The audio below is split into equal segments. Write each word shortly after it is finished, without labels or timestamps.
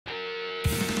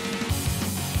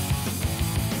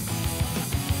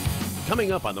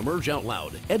Coming up on the Merge Out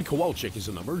Loud, Ed Kowalczyk is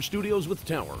in the Merge Studios with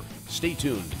Tower. Stay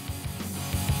tuned.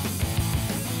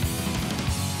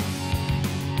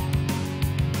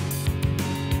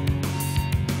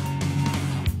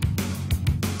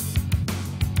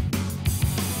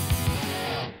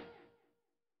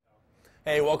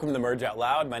 Hey, welcome to the Merge Out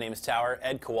Loud. My name is Tower,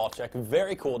 Ed Kowalczyk.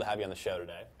 Very cool to have you on the show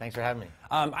today. Thanks for having me.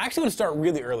 I actually want to start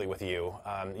really early with you.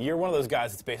 You're one of those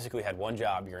guys that's basically had one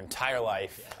job your entire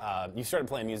life. You started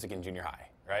playing music in junior high,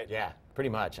 right? Yeah, pretty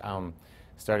much.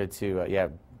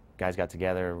 Guys got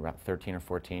together around 13 or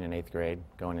 14 in 8th grade,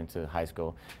 going into high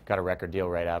school. Got a record deal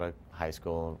right out of high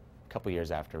school, a couple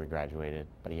years after we graduated,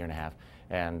 about a year and a half.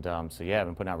 And I've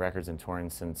been putting out records and touring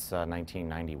since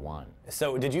 1991.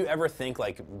 So did you ever think,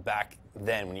 like, back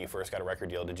then when you first got a record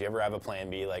deal, did you ever have a plan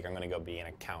B, like, I'm going to go be an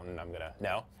accountant,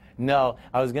 no? No,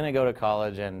 I was going to go to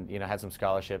college and, had some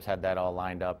scholarships, had that all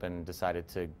lined up, and decided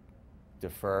to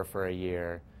defer for a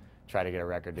year, try to get a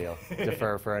record deal,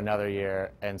 defer for another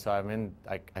year. And so I'm in,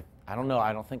 I don't know,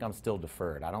 I don't think I'm still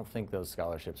deferred. I don't think those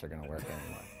scholarships are going to work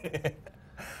anymore.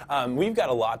 We've got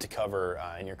a lot to cover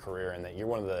in your career, and that you're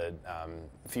one of the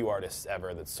few artists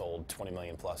ever that sold 20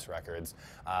 million plus records.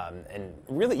 And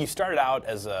really, you started out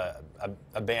as a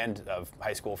band of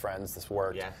high school friends. This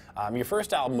worked. Yeah. Your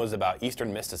first album was about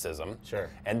Eastern mysticism. Sure.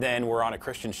 And then we're on a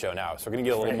Christian show now, so we're going to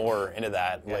get a little more into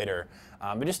that later.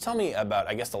 But just tell me about,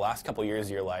 I guess, the last couple years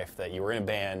of your life that you were in a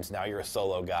band, now you're a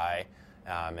solo guy.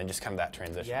 And just kind of that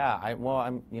transition. Yeah,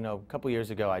 a couple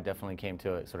years ago, I definitely came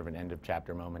to a sort of an end of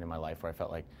chapter moment in my life where I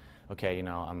felt like, okay,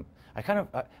 I kind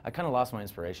of lost my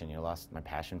inspiration, lost my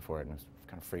passion for it, and it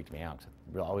kind of freaked me out.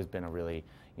 I've always been a really,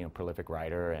 prolific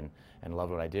writer and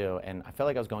loved what I do, and I felt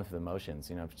like I was going through the motions.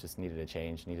 Just needed a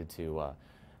change, needed to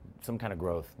some kind of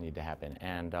growth needed to happen,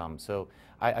 and so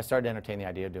I started to entertain the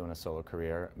idea of doing a solo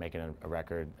career, making a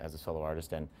record as a solo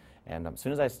artist, and as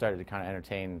soon as I started to kind of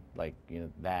entertain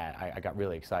that, I got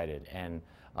really excited, and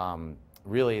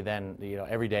really then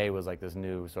every day was like this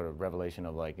new sort of revelation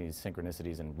of like these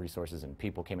synchronicities and resources, and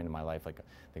people came into my life, like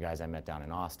the guys I met down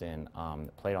in Austin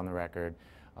that played on the record,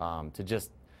 to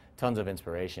just tons of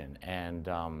inspiration. And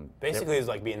basically it was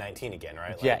like being 19 again,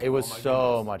 right? Yeah, it was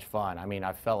so much fun. I mean,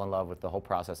 I fell in love with the whole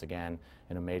process again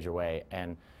in a major way,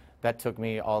 and that took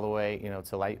me all the way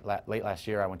to late last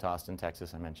year. I went to Austin,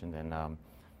 Texas, I mentioned,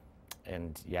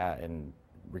 and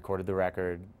recorded the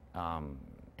record.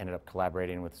 Ended up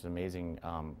collaborating with this amazing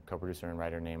co-producer and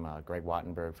writer named Greg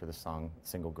Wattenberg for the song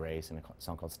Single Grace and a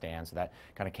song called Stand. So that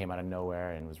kind of came out of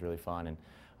nowhere and was really fun.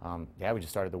 And we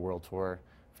just started the world tour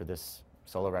for this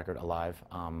solo record, Alive,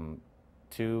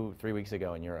 2-3 weeks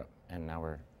ago in Europe, and now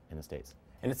we're in the States.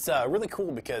 And it's really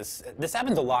cool because this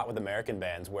happens a lot with American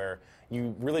bands where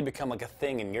you really become like a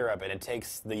thing in Europe, and it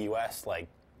takes the U.S. like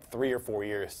 3 or 4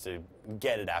 years to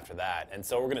get it after that. And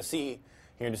so we're going to see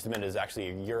here in just a minute is actually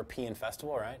a European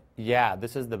festival, right? Yeah,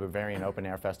 this is the Bavarian Open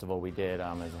Air Festival we did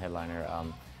as a headliner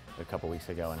a couple weeks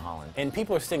ago in Holland. And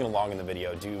people are singing along in the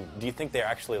video. Do you think they're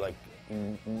actually like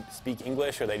speak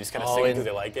English, or they just kind of sing because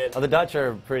they like it? Oh, the Dutch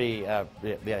are pretty,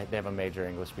 they have a major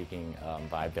English-speaking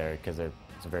vibe there because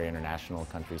it's a very international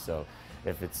country, so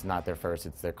if it's not their first,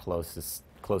 it's their close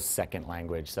second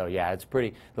language. So yeah, it's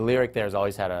pretty, the lyric there has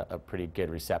always had a pretty good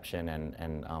reception,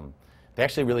 and they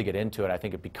actually really get into it. I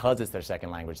think because it's their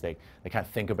second language, they kind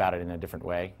of think about it in a different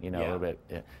way, a little bit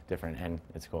different, and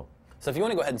it's cool. So if you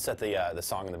want to go ahead and set the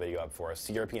song in the video up for us,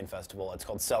 the European Festival, it's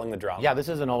called Selling the Drama. Yeah, this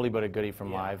is an oldie but a goodie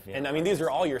from live. And I mean, these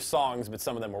are all your songs, but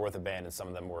some of them were with a band and some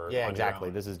of them were on exactly. your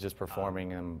own. This is just performing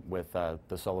them with the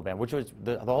solo band, which was,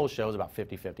 the whole show is about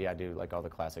 50-50. I do like all the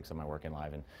classics of my work in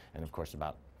live, and of course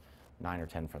about 9 or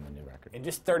 10 from the new record. In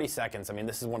just 30 seconds, I mean,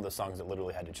 this is one of those songs that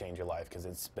literally had to change your life because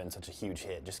it's been such a huge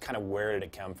hit. Just kind of where did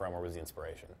it come from? Where was the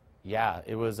inspiration? Yeah,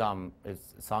 it was, the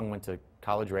song went to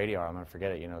college radio. I'm going to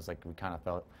forget it. It's like we kind of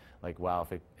felt like, wow,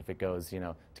 if it goes,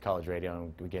 to college radio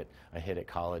and we get a hit at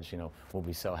college, we'll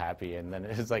be so happy. And then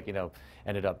it's like,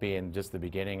 ended up being just the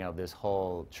beginning of this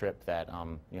whole trip that,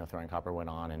 Throwing Copper went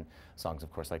on, and songs,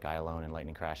 of course, like I Alone and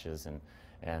Lightning Crashes,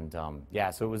 and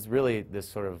so it was really this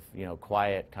sort of,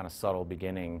 quiet, kind of subtle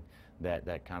beginning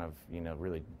that kind of,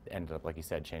 really ended up, like you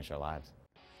said, changed our lives.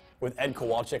 With Ed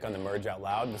Kowalczyk on the Merge Out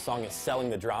Loud, the song is Selling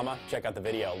the Drama. Check out the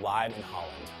video live in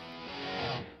Holland.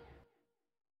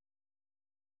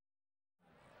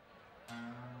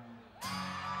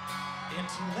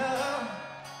 Into love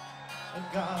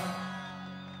of God,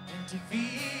 into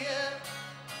fear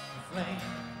of flame,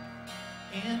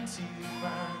 into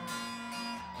burn,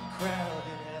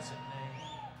 crowded as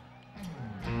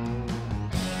a name,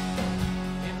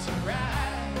 into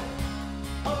right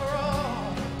or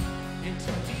wrong,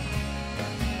 into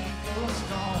deep or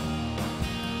strong.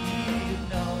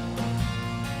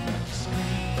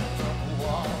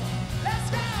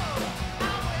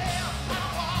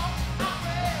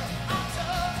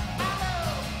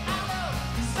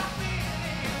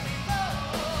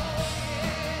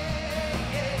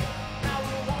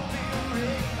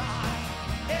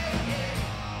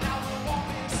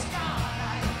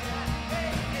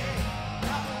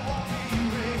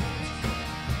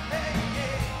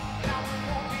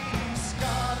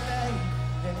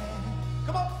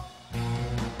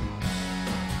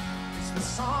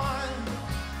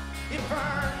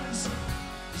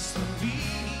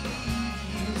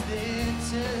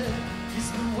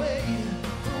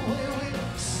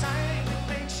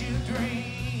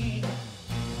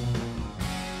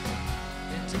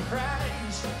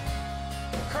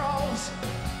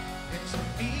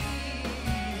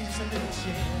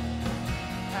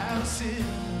 too.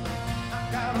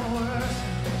 I've got a worse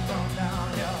from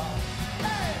down here.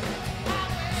 Hey, I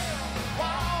will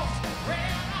walk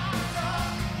around on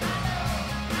top. I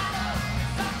know,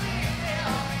 something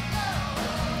else.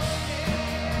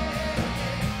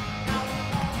 I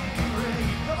won't be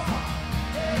ready. Come on.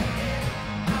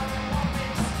 I won't be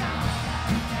stopped.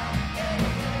 I won't be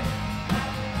ready.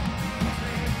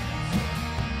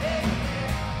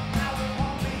 I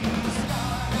won't be stopped.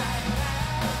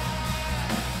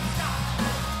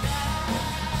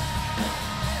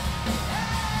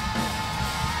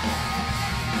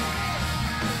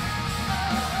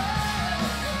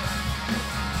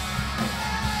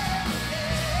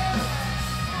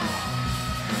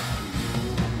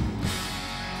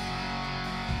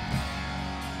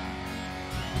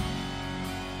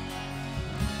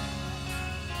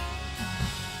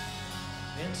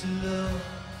 Into love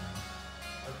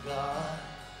of God,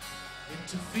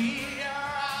 into fear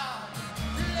of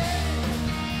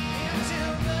into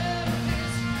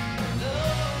madness,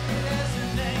 love it as a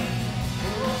name.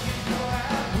 Oh, you know I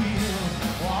will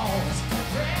walk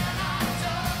around on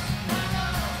top. I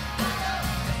know, it's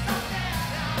not that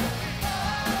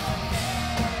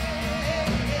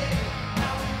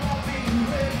now we won't be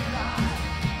ready.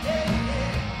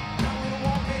 Now we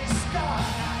won't be stopped.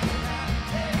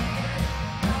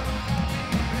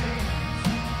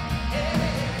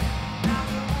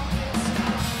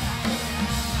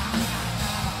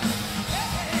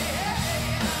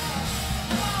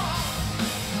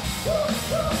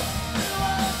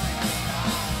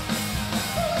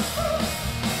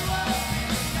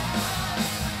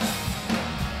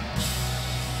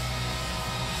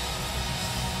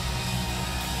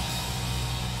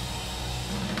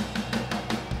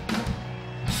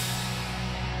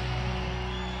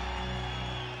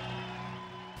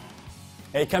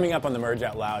 Hey, coming up on the Merge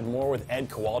Out Loud, more with Ed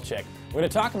Kowalczyk. We're going to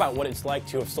talk about what it's like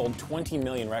to have sold 20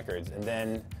 million records and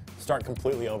then start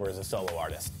completely over as a solo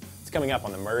artist. It's coming up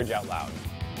on the Merge Out Loud.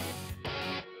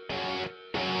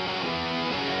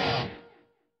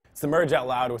 It's the Merge Out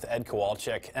Loud with Ed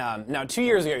Kowalczyk. Now, 2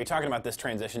 years ago, you're talking about this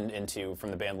transition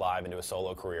from the band live into a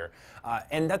solo career.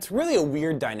 And that's really a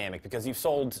weird dynamic because you've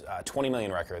sold 20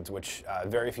 million records, which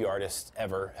very few artists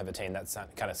ever have attained that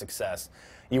kind of success.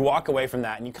 You walk away from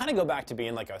that and you kind of go back to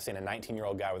being, like I was saying, a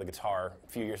 19-year-old guy with a guitar a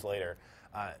few years later.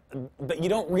 But you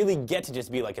don't really get to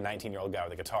just be like a 19-year-old guy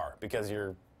with a guitar because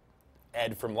you're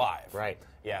Ed from live. Right.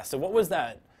 Yeah, so what was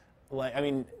that like? I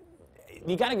mean,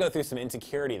 you got to go through some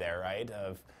insecurity there, right?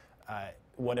 Of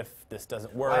what if this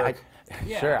doesn't work?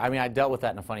 Yeah. Sure. I mean, I dealt with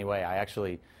that in a funny way. I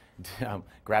actually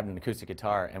grabbed an acoustic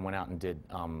guitar and went out and did,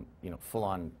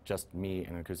 full-on just me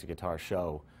and an acoustic guitar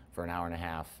show for an hour and a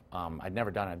half. I'd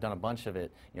never done it. I'd done a bunch of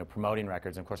it, promoting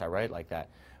records, and of course I write like that,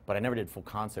 but I never did full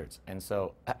concerts. And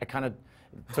so I kind of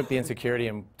took the insecurity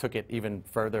and took it even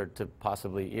further to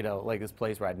possibly, like this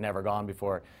place where I'd never gone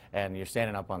before, and you're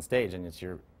standing up on stage and it's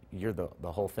you're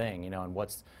the whole thing, and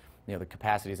what's, the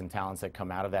capacities and talents that come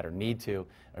out of that or need to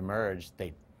emerge,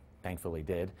 they thankfully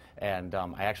did. And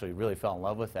I actually really fell in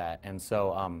love with that. And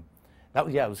so that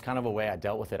was, it was kind of a way I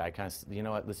dealt with it. I kind of, you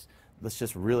know what, let's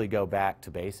just really go back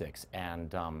to basics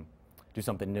and do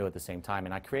something new at the same time.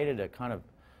 And I created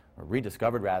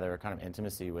rediscovered a kind of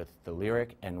intimacy with the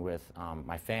lyric and with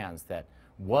my fans that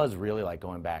was really like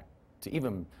going back to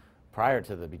even prior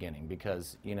to the beginning,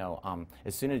 because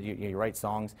as soon as you write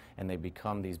songs and they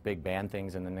become these big band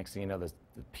things, and the next thing you know, the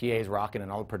PA's rocking and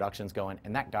all the production's going,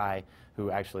 and that guy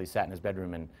who actually sat in his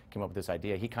bedroom and came up with this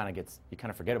idea, you kind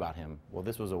of forget about him. Well,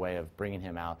 this was a way of bringing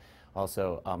him out,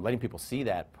 also letting people see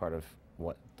that part of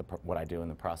what I do in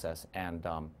the process, and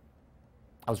I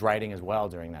was writing as well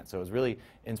during that, so it was really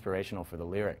inspirational for the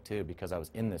lyric too, because I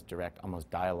was in this direct, almost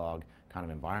dialogue kind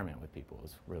of environment with people. It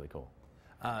was really cool.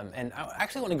 And I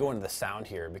actually want to go into the sound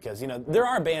here because, there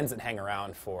are bands that hang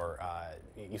around for,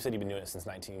 you said you've been doing it since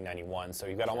 1991, so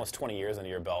you've got almost 20 years under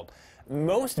your belt.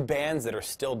 Most bands that are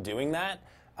still doing that,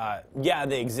 yeah,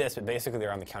 they exist, but basically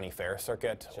they're on the county fair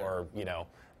circuit, or,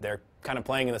 they're kind of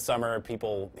playing in the summer.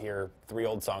 People hear 3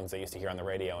 old songs they used to hear on the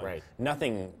radio, and right.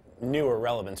 Nothing new or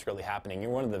relevant's really happening.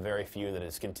 You're one of the very few that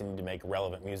has continued to make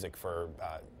relevant music for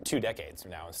 2 decades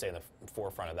now and stay in the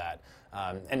forefront of that.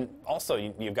 And also,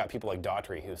 you've got people like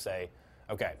Daughtry who say,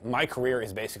 okay, my career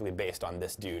is basically based on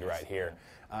this dude right here.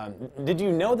 Did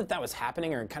you know that was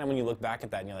happening, or kind of when you look back at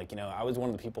that and you're like, I was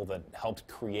one of the people that helped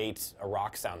create a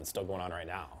rock sound that's still going on right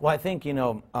now? Well, I think,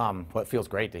 well, it feels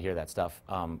great to hear that stuff.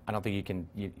 I don't think you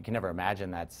can never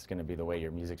imagine that's going to be the way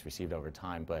your music's received over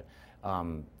time, but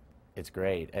it's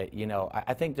great.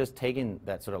 I think just taking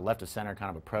that sort of left of center kind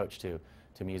of approach to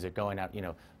music, going out,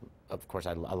 of course,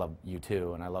 I love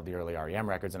U2 and I love the early REM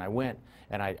records, and I went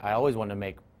and I always wanted to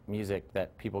make music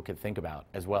that people could think about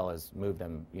as well as move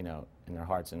them, you know, in their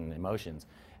hearts and emotions.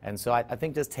 And so I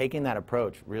think just taking that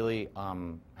approach really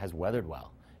has weathered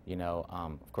well. You know,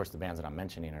 of course, the bands that I'm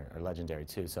mentioning are legendary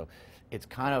too. So it's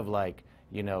kind of like,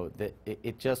 you know,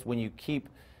 it just when you keep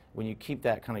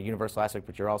that kind of universal aspect,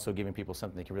 but you're also giving people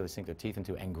something they can really sink their teeth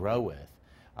into and grow with.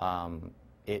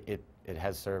 It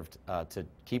has served to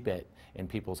keep it in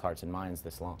people's hearts and minds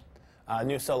this long.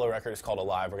 New solo record is called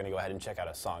Alive. We're going to go ahead and check out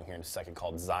a song here in a second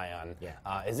called Zion. Yeah.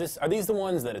 Are these the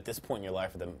ones that at this point in your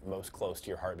life are the most close to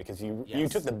your heart? Because you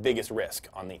took the biggest risk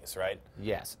on these, right?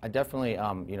 Yes, I definitely,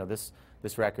 you know, this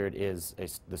record is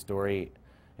the story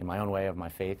in my own way of my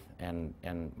faith and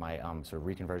my sort of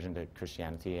reconversion to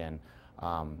Christianity and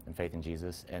faith in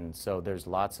Jesus. And so there's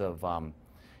lots of,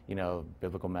 you know,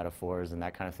 biblical metaphors and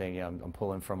that kind of thing. You know, I'm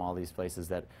pulling from all these places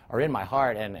that are in my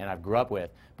heart and I've grew up with,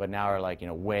 but now are like, you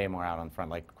know, way more out on front,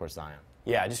 like, of course, Zion.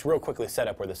 Yeah, just real quickly set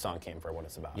up where this song came from, what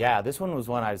it's about. Yeah, this one was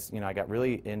one I was, you know, I got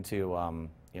really into, you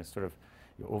know, sort of,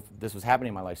 this was happening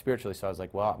in my life spiritually, so I was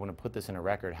like, well, I want to put this in a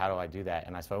record. How do I do that?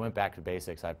 And so I went back to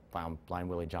basics. I found Blind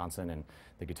Willie Johnson and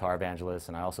the Guitar Evangelists,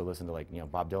 and I also listened to, like, you know,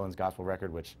 Bob Dylan's gospel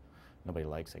record, which nobody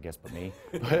likes, I guess, but me.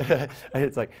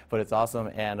 It's like, but it's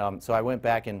awesome. And so I went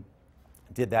back and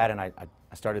did that, and I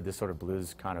started this sort of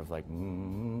blues kind of like,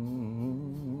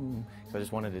 so I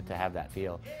just wanted it to have that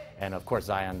feel. And of course,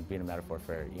 Zion being a metaphor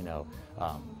for, you know,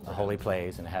 the holy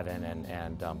place and heaven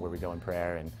and where we go in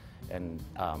prayer and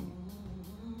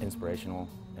inspirational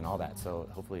and all that. So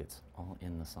hopefully it's all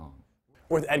in the song.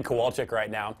 We're with Ed Kowalczyk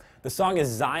right now. The song is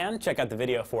Zion. Check out the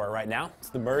video for it right now. It's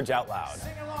the Merge Out Loud.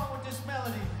 Sing along with this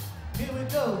melody. Here we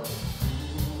go.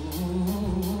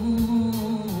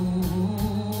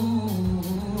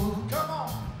 Come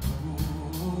on.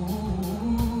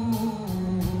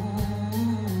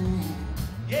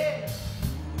 Yeah.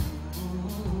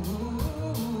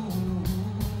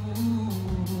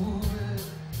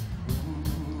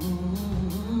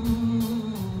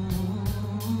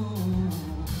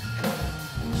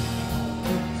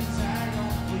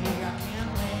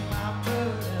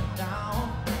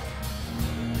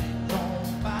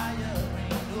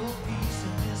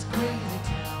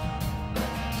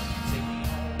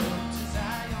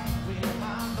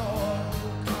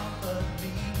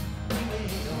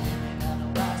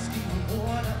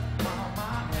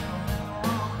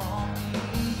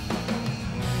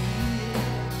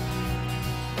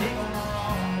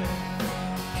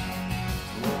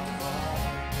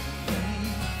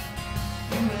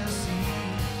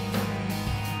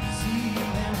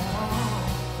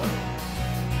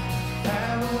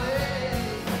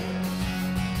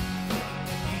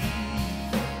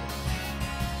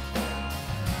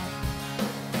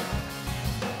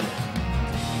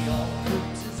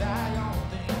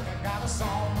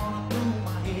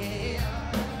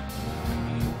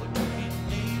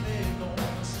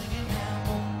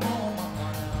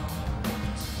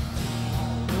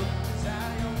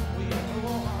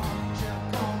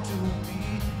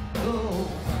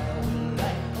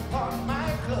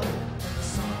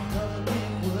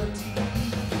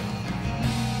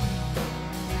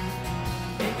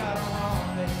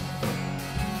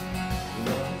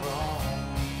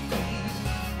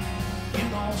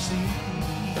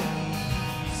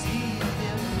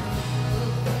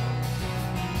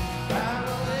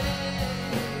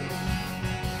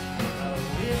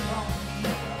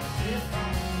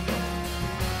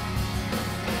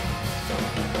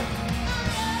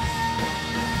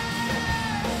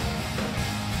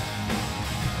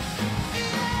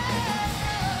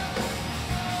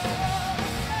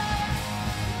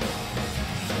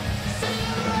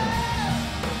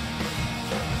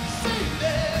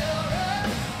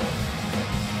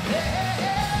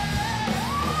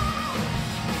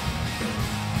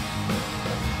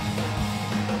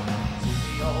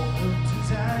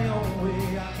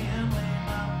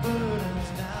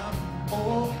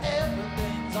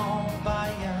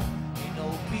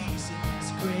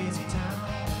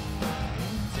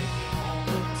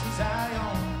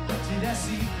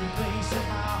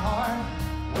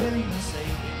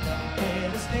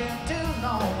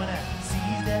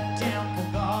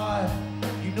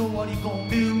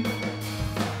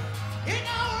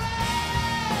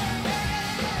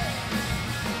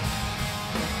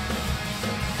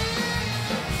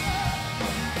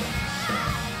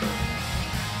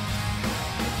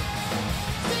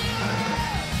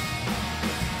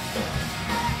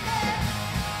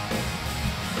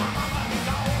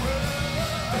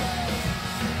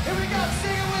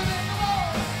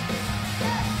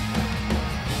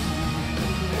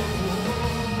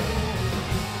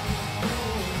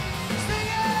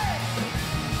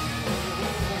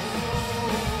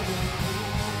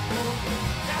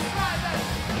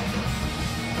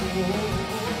 Hey,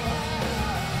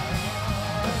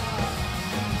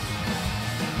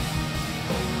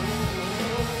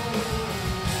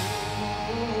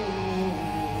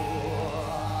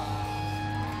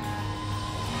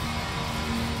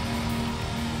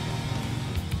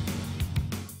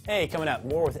 coming up,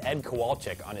 more with Ed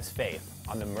Kowalczyk on his faith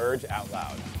on the Merge Out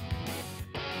Loud.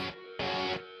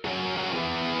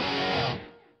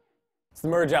 It's the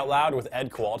Merge Out Loud with Ed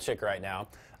Kowalczyk right now.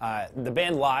 The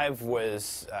band live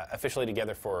was officially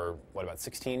together for, what, about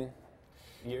 16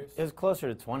 years? It was closer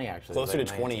to 20, actually. Closer like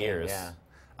to 20 19, years. Yeah.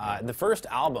 The first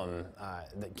album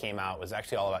that came out was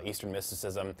actually all about Eastern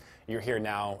mysticism. You're here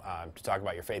now to talk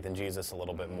about your faith in Jesus a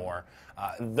little bit more.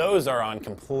 Those are on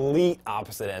complete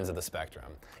opposite ends of the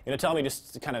spectrum. You know, tell me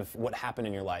just kind of what happened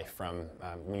in your life from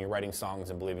when you're writing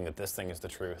songs and believing that this thing is the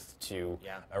truth to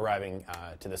arriving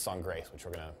to this song Grace, which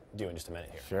we're going to do in just a minute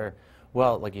here. Sure.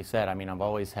 Well, like you said, I mean, I've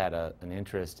always had an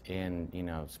interest in, you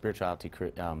know, spirituality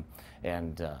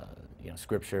and, you know,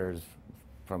 scriptures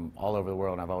from all over the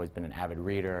world, and I've always been an avid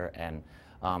reader, and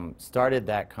started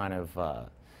that kind of,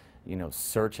 you know,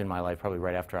 search in my life probably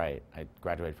right after I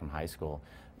graduated from high school.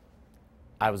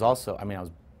 I was also, I mean, I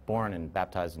was born and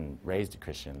baptized and raised a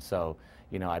Christian, so,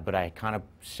 you know, but I kind of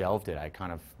shelved it. I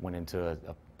kind of went into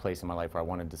a place in my life where I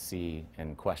wanted to see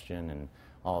and question and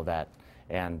all of that,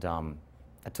 and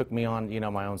it took me on, you know,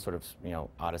 my own sort of, you know,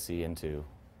 odyssey into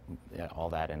all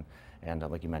that, and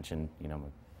like you mentioned, you know,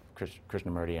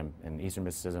 Krishnamurti and Eastern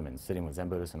mysticism and sitting with Zen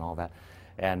Buddhists and all that,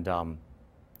 and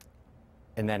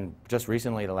then just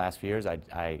recently, the last few years,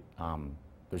 there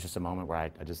was just a moment where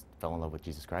I just fell in love with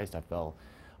Jesus Christ. I fell.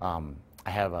 I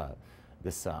have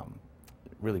this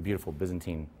really beautiful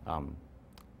Byzantine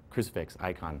crucifix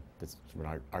icon. That's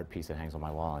an art piece that hangs on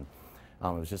my wall, and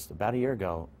it was just about a year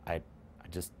ago.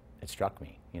 It struck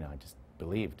me. You know, I just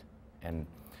believed, and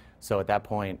so at that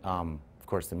point, of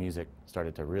course, the music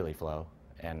started to really flow.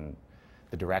 And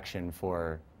the direction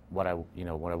for what I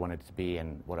wanted it to be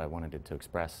and what I wanted it to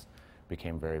express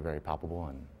became very, very palpable,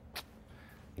 and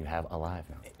you have Alive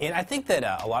now. And I think that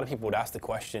a lot of people would ask the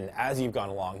question as you've gone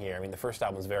along here. I mean, the first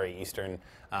album was very Eastern.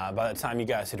 By the time you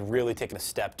guys had really taken a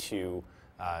step to,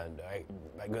 I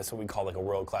guess what we call like a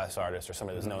world-class artist or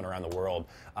somebody that's known around the world,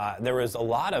 there was a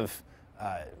lot of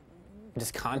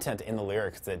just content in the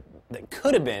lyrics that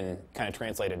could have been kind of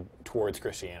translated towards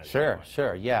Christianity.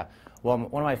 Sure, yeah. Well,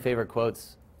 one of my favorite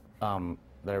quotes that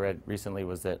I read recently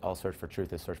was that all search for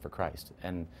truth is search for Christ.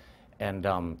 And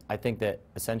I think that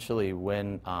essentially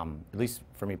when, at least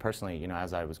for me personally, you know,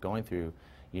 as I was going through,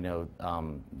 you know,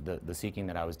 the seeking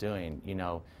that I was doing, you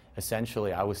know,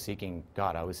 essentially I was seeking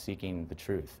God. I was seeking the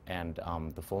truth. And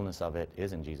the fullness of it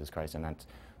is in Jesus Christ. And that's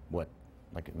what,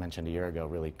 like I mentioned a year ago,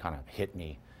 really kind of hit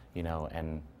me, you know,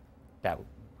 and that,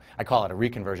 I call it a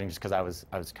reconversion just because I was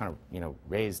kind of, you know,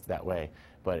 raised that way.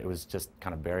 But it was just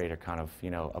kind of buried or kind of,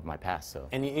 you know, of my past. So.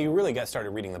 And you really got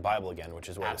started reading the Bible again, which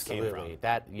is where this came from.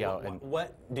 That, you know,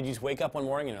 what did you just wake up one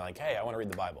morning and you're like, hey, I want to read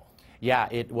the Bible? Yeah,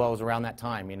 it was around that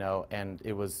time, you know, and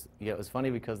it was funny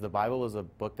because the Bible was a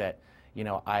book that, you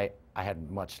know, I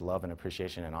had much love and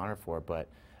appreciation and honor for, but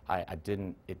it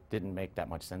didn't make that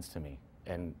much sense to me,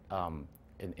 and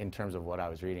in terms of what I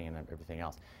was reading and everything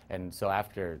else. And so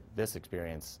after this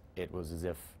experience, it was as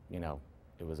if, you know,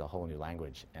 it was a whole new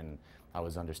language, and I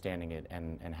was understanding it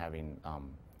and having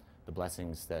the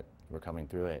blessings that were coming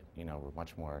through it, you know, were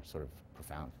much more sort of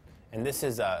profound. And this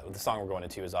is, the song we're going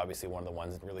into is obviously one of the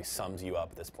ones that really sums you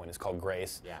up at this point. It's called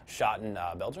Grace. Yeah. Shot in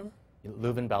Belgium?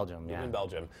 Leuven, Belgium, yeah. Leuven,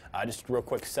 Belgium. Just real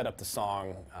quick, set up the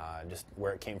song, just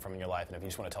where it came from in your life, and if you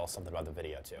just want to tell us something about the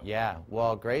video, too. Yeah,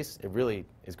 well, Grace, it really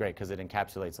is great because it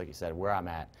encapsulates, like you said, where I'm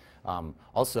at.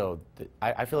 Also,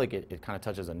 I feel like it kind of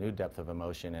touches a new depth of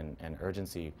emotion and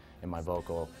urgency in my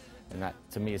vocal, and that,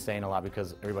 to me, is saying a lot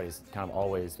because everybody's kind of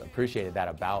always appreciated that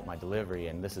about my delivery,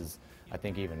 and this is, I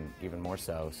think, even more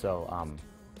so. So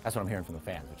that's what I'm hearing from the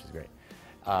fans, which is great.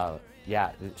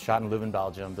 Yeah, shot in Leuven,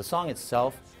 Belgium. The song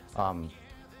itself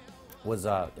was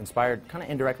inspired kind of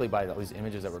indirectly by all these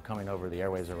images that were coming over the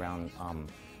airwaves around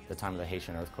the time of the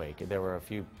Haitian earthquake. There were a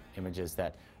few images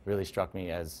that really struck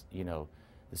me as, you know,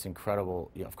 this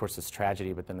incredible, you know, of course, this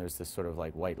tragedy, but then there's this sort of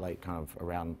like white light kind of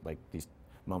around like these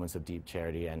moments of deep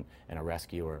charity and a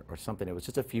rescue or something. It was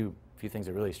just a few things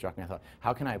that really struck me. I thought,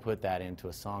 how can I put that into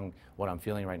a song, what I'm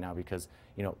feeling right now? Because,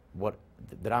 you know,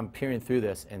 that I'm peering through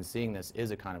this and seeing this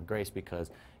is a kind of grace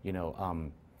because, you know,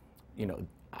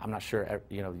 I'm not sure,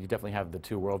 you know, you definitely have the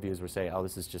two worldviews where say, oh,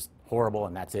 this is just horrible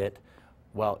and that's it.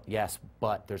 Well, yes,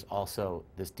 but there's also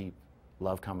this deep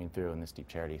love coming through and this deep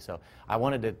charity. So I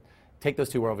wanted to take those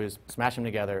two worldviews, smash them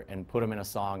together, and put them in a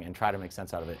song and try to make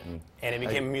sense out of it. And it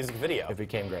became a music video. It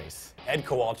became Grace. Ed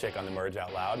Kowalczyk on the Merge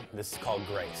Out Loud. This is called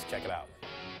Grace. Check it out.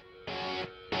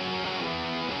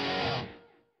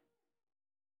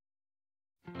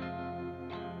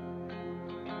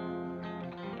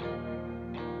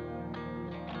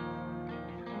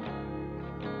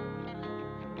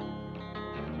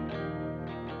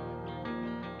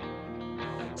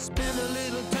 Spend a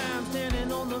little time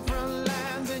standing on the front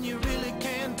lines and you really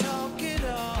can't talk it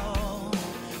all.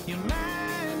 Your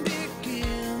mind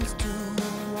begins to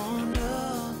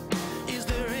wonder, is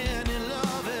there any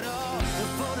love at all? The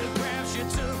photographs you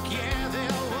took, yeah,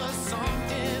 there was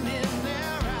something in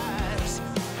their eyes.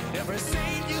 Every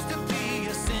saint used to be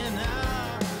a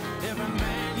sinner, every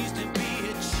man used to be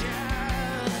a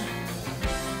child.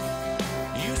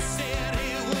 You said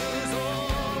it was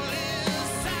all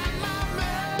inside my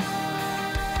mind.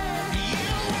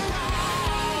 You were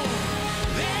wrong.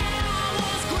 There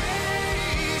was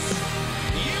grace.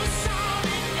 You saw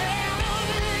the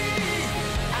enemy.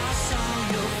 I saw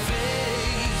your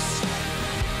face.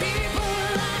 People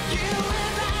like you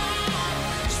and I,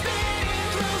 spinning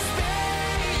through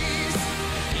space.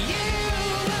 You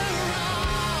were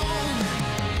wrong.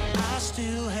 I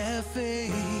still have faith.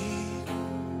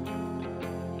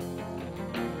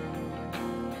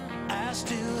 I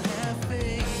still have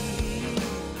faith.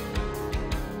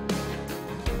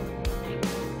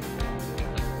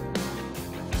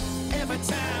 Every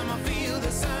time I feel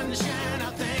the sunshine,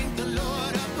 I thank the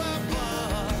Lord up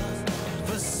above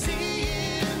for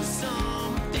seeing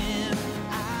something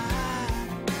I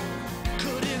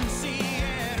couldn't see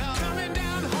at all. Coming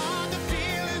down hard, the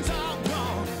feelings are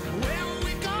gone. Where are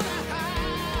we gonna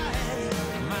hide?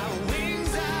 My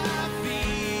wings are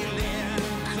feeling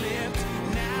clipped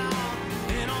now,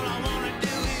 and all I wanna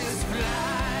do is fly.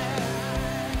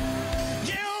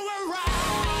 You were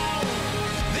wrong.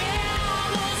 There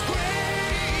was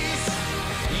grace.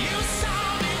 You saw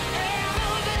the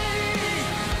enemy.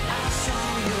 I saw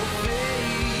your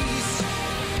face.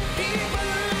 People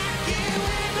like you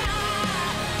and I,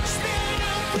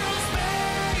 spinning through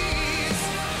space.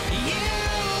 You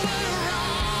were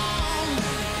wrong.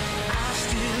 I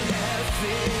still have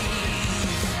faith.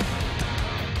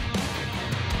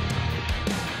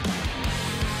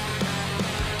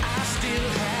 I still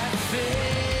have faith.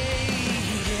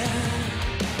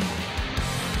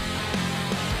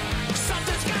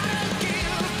 Something's gotta give.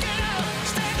 Get up,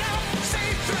 stand up,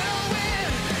 see through it.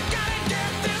 Gotta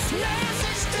get this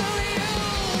message to you.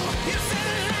 You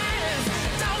said life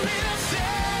don't mean a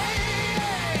thing.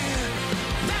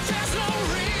 That there's no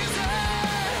reason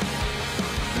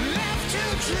left to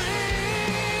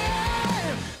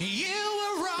dream. You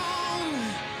were wrong.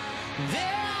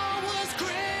 There was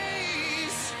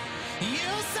grace.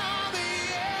 You saw the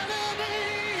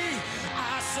enemy. I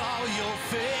saw your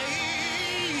face.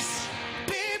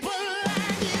 People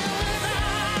like you and I,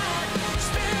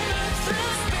 spinning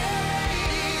through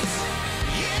space.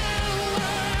 You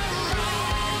were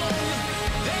wrong.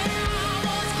 There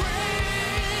was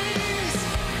grace.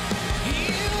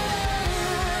 You were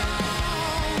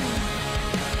wrong.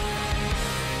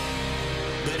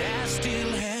 But I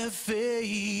still have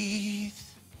faith.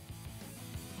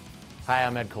 Hi,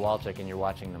 I'm Ed Kowalczyk, and you're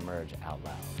watching The Merge Out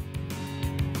Loud.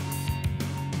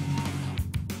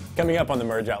 Coming up on the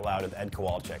Merge Out Loud with Ed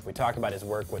Kowalczyk, we talk about his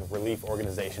work with relief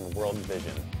organization World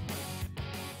Vision.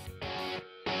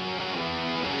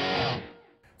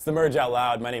 It's the Merge Out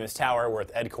Loud. My name is Tower. We're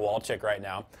with Ed Kowalczyk right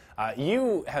now.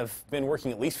 You have been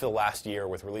working at least for the last year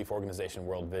with relief organization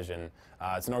World Vision.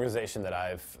 It's an organization that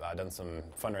I've done some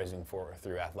fundraising for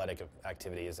through athletic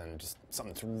activities, and just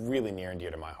something that's really near and dear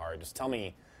to my heart. Just tell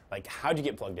me, like, how'd you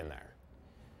get plugged in there?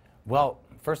 Well,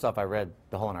 first off, I read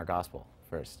The Hole in Our Gospel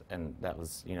first, and that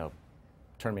was,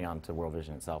 turned me on to World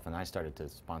Vision itself, and I started to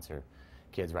sponsor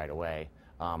kids right away.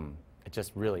 It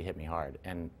just really hit me hard,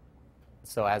 and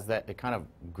so as that, it kind of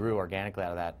grew organically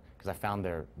out of that, because I found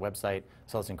their website,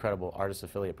 saw this incredible artist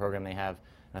affiliate program they have,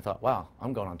 and I thought, wow,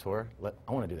 I'm going on tour.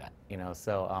 I want to do that,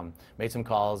 So made some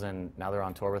calls, and now they're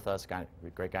on tour with us. A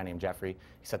great guy named Jeffrey.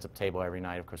 He sets up a table every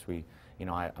night. Of course, I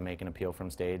make an appeal from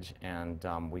stage, and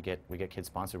we get kids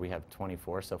sponsored. We have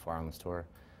 24 so far on this tour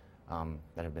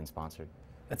that have been sponsored.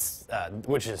 That's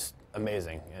which is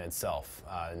amazing in itself.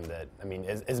 And that, I mean,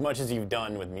 as much as you've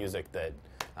done with music, that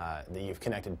you've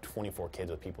connected 24 kids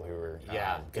with people who are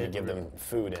going to give them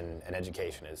food and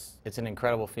education is. It's an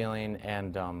incredible feeling,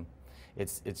 and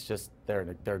it's just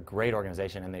they're a great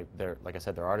organization, and they're like I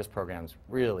said, their artist program's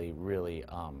really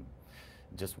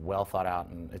just well thought out,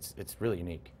 and it's really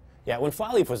unique. Yeah, when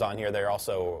Flyleaf was on here, they're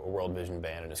also a World Vision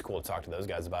band, and it's cool to talk to those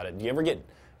guys about it. Do you ever get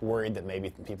worried that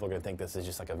maybe people are going to think this is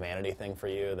just like a vanity thing for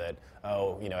you, that,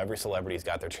 oh, you know, every celebrity's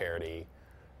got their charity,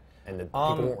 and that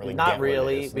people won't really not get what it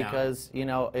really, is? because you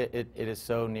know it is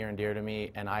so near and dear to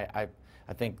me, and I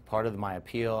think part of my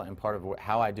appeal and part of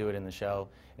how I do it in the show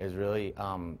is really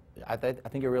I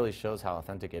think it really shows how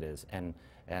authentic it is, and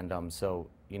so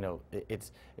you know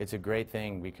it's a great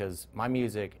thing, because my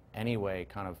music anyway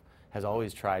kind of has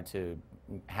always tried to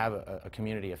have a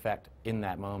community effect in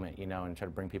that moment, you know, and try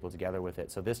to bring people together with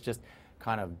it. So this just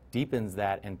kind of deepens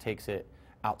that and takes it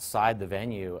outside the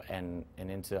venue and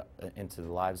into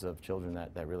the lives of children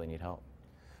that really need help.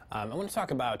 I want to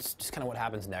talk about just kind of what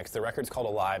happens next. The record's called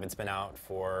Alive. It's been out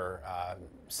for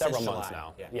several Since months July,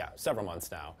 now. yeah. Several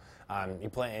months now. You're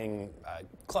playing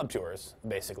club tours,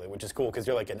 basically, which is cool because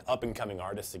you're like an up-and-coming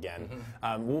artist again.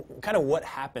 Kind of what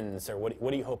happens, or what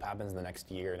do you hope happens in the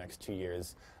next year, next 2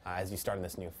 years, as you start in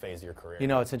this new phase of your career? You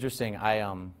know, it's interesting. I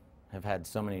have had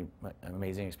so many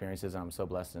amazing experiences, and I'm so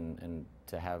blessed and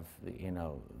to have you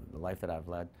know the life that I've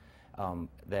led.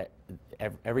 That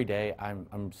every day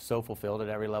I'm so fulfilled at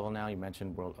every level now. You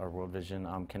mentioned our World Vision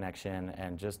connection,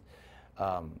 and just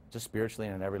spiritually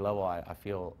and at every level, I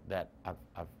feel that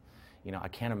I've you know, I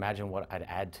can't imagine what I'd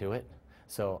add to it.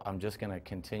 So I'm just going to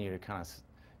continue to kind of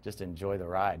just enjoy the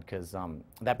ride. Because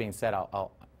that being said, I'm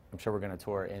sure we're going to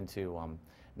tour into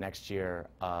next year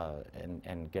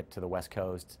and get to the West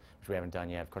Coast, which we haven't done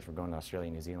yet. Of course, we're going to Australia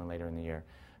and New Zealand later in the year.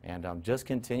 And just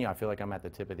continue. I feel like I'm at the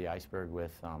tip of the iceberg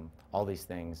with all these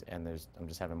things, and I'm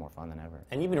just having more fun than ever.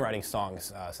 And you've been writing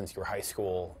songs since you were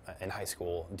in high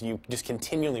school. Do you just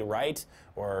continually write,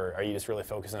 or are you just really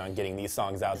focusing on getting these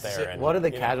songs out there? And, one of the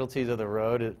casualties of the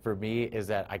road for me is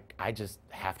that I just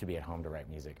have to be at home to write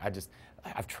music.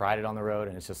 I've tried it on the road,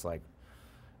 and it's just like,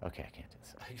 okay, I can't do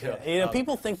this. You know,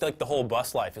 people think that, like, the whole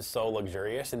bus life is so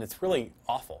luxurious, and it's really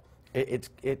awful.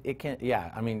 It can,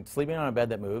 yeah. I mean, sleeping on a bed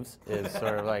that moves is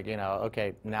sort of like, you know,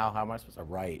 okay, now how am I supposed to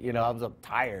write? You know, I'm so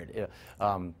tired.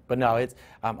 But no,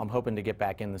 I'm hoping to get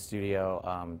back in the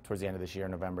studio towards the end of this year,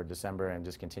 November, December, and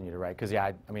just continue to write. Because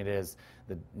yeah, I mean, it is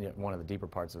one of the deeper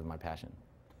parts of my passion.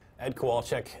 Ed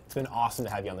Kowalczyk, it's been awesome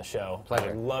to have you on the show.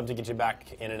 Pleasure. I'd love to get you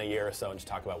back in a year or so and just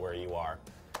talk about where you are.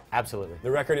 Absolutely.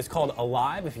 The record is called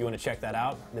Alive, if you want to check that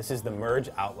out. This is the Merge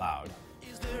Out Loud.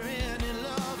 Is there